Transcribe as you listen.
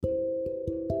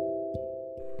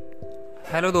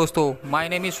Hello दोस्तों, my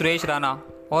name is Suresh Rana.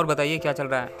 और बताइए क्या चल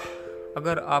रहा है।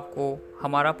 अगर आपको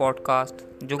हमारा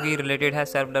पॉडकास्ट जो कि रिलेटेड है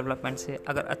सेल्फ डेवलपमेंट से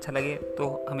अगर अच्छा लगे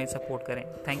तो हमें सपोर्ट करें।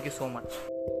 Thank you so much.